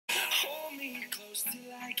close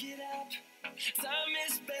till I get up. Time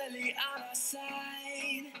is barely on our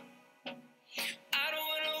side. I don't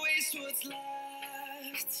wanna waste what's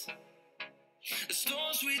left. The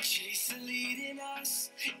storms we chase are leading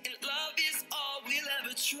us, and love is all we'll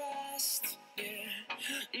ever trust.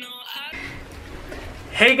 Yeah, no,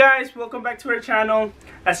 Hey guys, welcome back to our channel.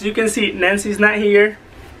 As you can see, Nancy's not here,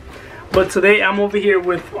 but today I'm over here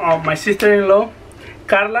with my sister-in-law,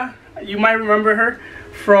 Carla. You might remember her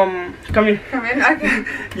from Okay.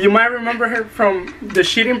 You might remember her from the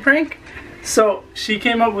cheating prank. So she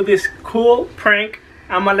came up with this cool prank.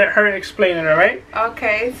 I'm gonna let her explain it, alright?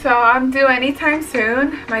 Okay, so I'm due anytime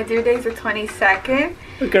soon. My due date's the 22nd.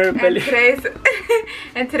 Look at her belly.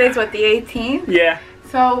 And today's what, the 18th? Yeah.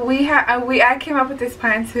 So I came up with this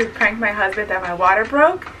plan to prank my husband that my water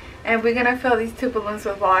broke, and we're gonna fill these 2 balloons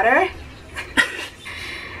with water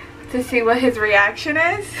to see what his reaction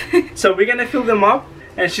is. So we're gonna fill them up,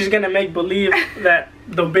 and she's gonna make believe that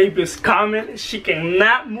the baby's coming. She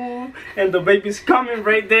cannot move, and the baby's coming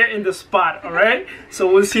right there in the spot. All right.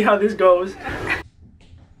 So we'll see how this goes.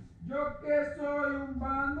 Yo que soy un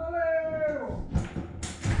bandolero.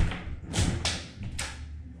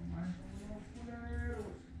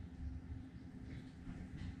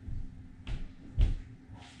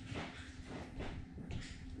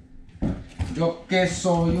 Yo que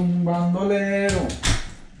soy un bandolero.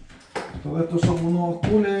 Todos estos son unos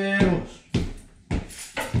culeros.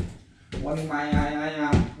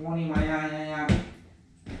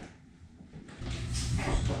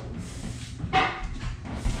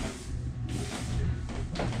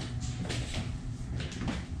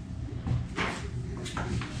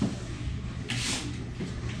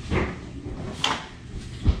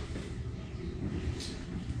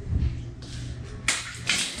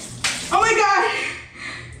 Oh my god!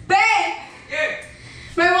 Babe! Yeah.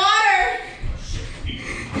 My water!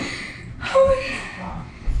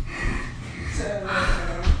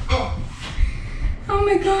 Oh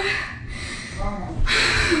my god. Oh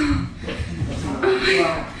my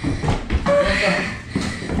god.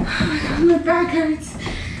 My back hurts.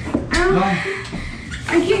 Ow.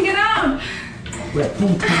 I can't get out.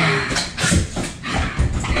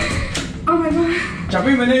 Oh my god.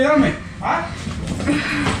 Chapín, vení, dame. ¿Ah?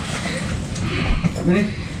 Vení.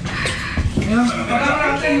 Mira, no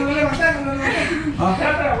levanté. Ah.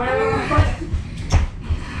 Espérate, voy a dar una toalla.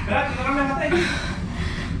 Espérate, no me maté.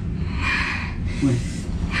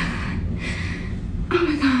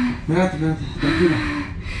 Espérate, tranquila.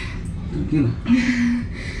 Tranquila.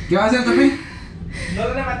 ¿Qué vas a hacer, Chapín? No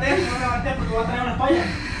le levanté porque voy a traer una toalla.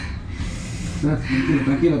 Espérate,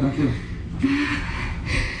 tranquila.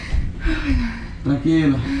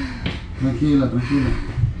 Tranquila.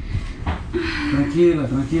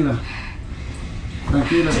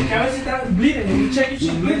 Check a ver si está bleeding. Let me check if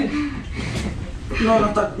she's bleeding. No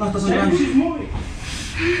está Check sangrando. if she's moving.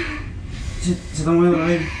 Se está moviendo la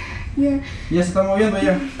baby. Yeah. Ya se está moviendo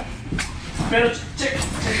ya. Pero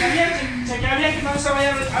chequea bien que no se vaya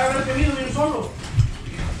a haber tenido de un solo.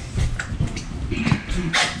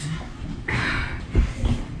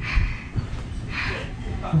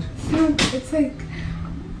 No, it's like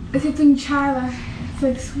hinchala. It's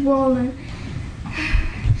like swollen.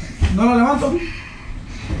 ¿No lo levanto?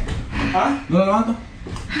 ¿Ah? ¿No lo levanto?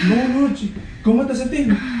 No, ¿cómo te sentís?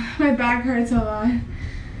 My back hurts a lot.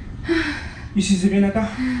 ¿Y si se viene acá?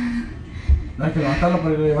 Hay que levantarlo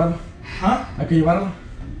para llevarlo. ¿Ah? Hay que llevarlo.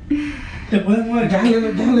 ¿Te puedes mover? Ya le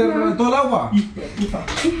reventó el agua. Hijo de puta.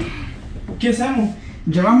 ¿Qué hacemos?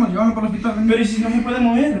 Llevamos para el hospital. Pero ¿y si no se puede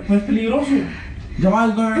mover? Pues es peligroso. Llama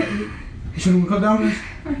al doctor. Should we call the ambulance?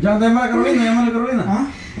 Llama a Carolina. ¿Ah?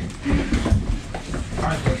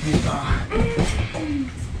 Ay, qué puta.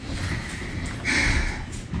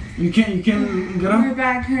 You can't get My up?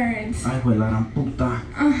 back hurts. Ay, pues la gran puta.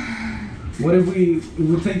 What if we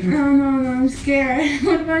take you? No, I'm scared.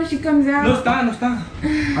 What about she comes out? No está.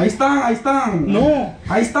 Ahí están. No.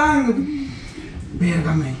 Ahí están.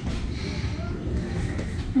 Vérgame.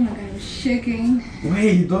 Oh my god, I'm shaking.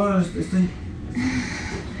 Güey, todo estoy.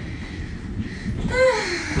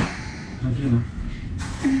 Tranquila.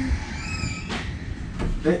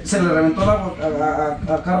 Se le reventó el agua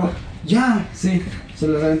a Carla. Ya. Sí, se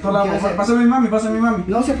le reventó el agua. ¿Qué hace? Pásame mi mami.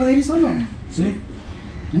 No se puede ir solo. No Sí,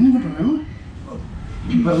 hay ningún problema.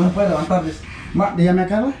 pero no puede levantarles. Le llamé a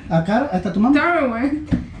Carla. ¿A Carla? ¿Ahí está tu mamá? Darwin.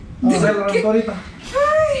 Oh. Se le reventó ahorita.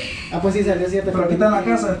 Ah, pues sí, salió cierto. Pero aquí está en la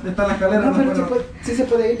casa, está en la escalera. No, no pero puede- sí se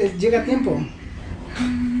puede ir. Llega a tiempo.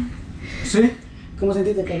 Sí. ¿Cómo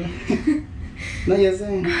sentiste, Carla? No, ya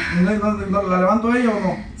sé. ¿La levanto ella o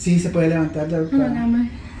no? Sí, se puede levantar. Oh my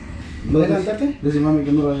god, ¿Puedes levantarte? Dice mami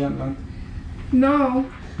que no la levanta. No.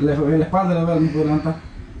 La espalda le duele, no puede levantar.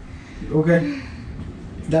 Ok.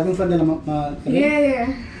 Dame un fan de la Yeah.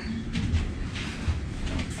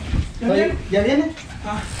 Oye, ¿ya viene?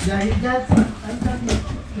 Ah. Ya, ahí está.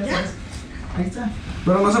 Ahí está.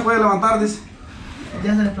 Pero no se puede levantar, dice.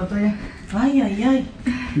 Ya se le explotó ya. Ay.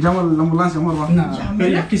 Llama a la ambulancia, amor, va. No. Pero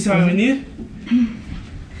ya aquí se va a venir.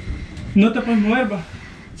 No te puedes mover, va.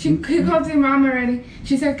 He called your mom already.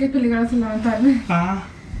 She said que es peligroso levantarme. Ah.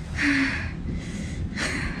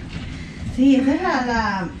 Sí, esa es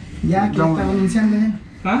la... Ya, que está anunciando ya.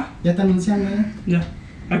 ¿Ah? Ya está anunciando ya. Ya.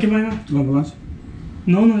 ¿Aquí va a llevar? La ambulancia.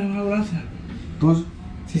 No, no lleva ambulancia. Entonces,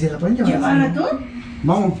 Si se la pueden llevar. ¿Llevarla tú?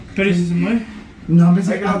 vamos. Pero ¿y si se mueve? No, hombre,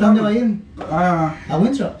 Hay que ¿a dónde va a ir? Ah, ¿A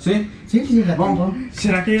Winthrop? sí. Sí, sí, la Vamos. tengo.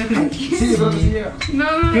 ¿Será que ya te... Sí, creo que sí llega.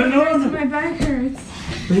 No, Yo no, it hurts, no. my back hurts.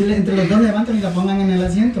 Pues entre los dos levantan y la pongan en el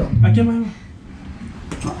asiento. ¿Aquí va a llevar?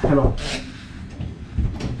 Hello.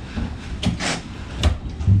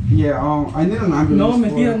 Yeah, I need an ambulance. No,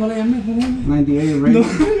 mentira, for no le llames, no le llames. 98 rating.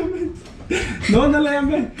 No, no le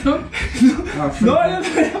llames. No, Free no, ya no le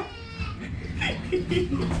llames.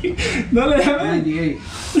 No le llames. 98.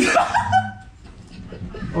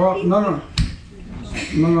 Oh, no.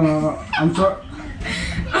 No. I'm sorry.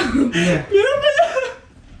 Yeah.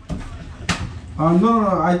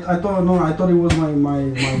 I thought it was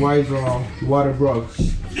my wife's water broke.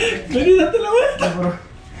 Vení, date la vuelta.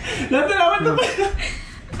 Date la vuelta.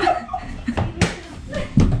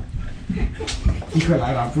 Hijo de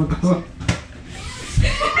la gran puta.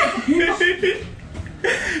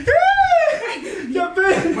 Ya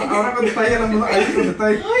ve. Ahora cuando está ahí en la muda, ahí cuando está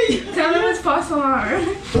ahí. Tell them it's false alarm.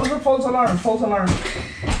 Those are false alarm, false alarm.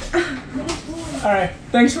 Alright,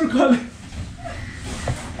 thanks for calling.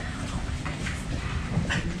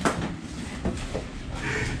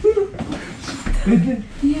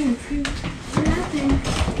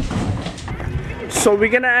 So we're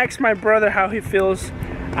gonna ask my brother how he feels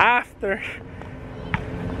after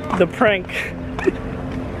the prank.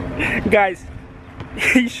 Guys,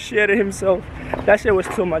 he shitted himself. That shit was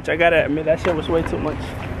too much. I gotta admit, that shit was way too much.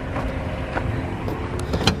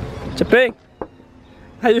 Chaping,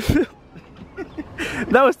 how you feel?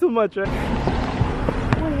 That was too much, right?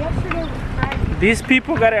 These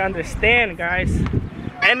people gotta understand, guys.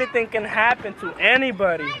 Anything can happen to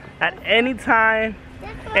anybody at any time,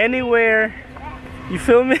 anywhere. You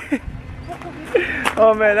feel me?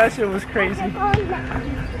 Oh man, that shit was crazy.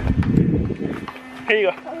 Here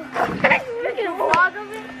you go.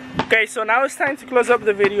 Okay, so now it's time to close up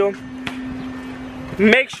the video.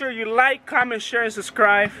 Make sure you like, comment, share, and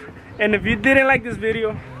subscribe. And if you didn't like this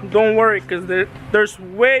video, don't worry, because there's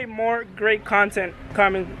way more great content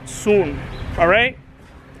coming soon. Alright?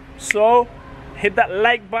 So hit that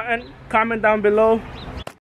like button, comment down below,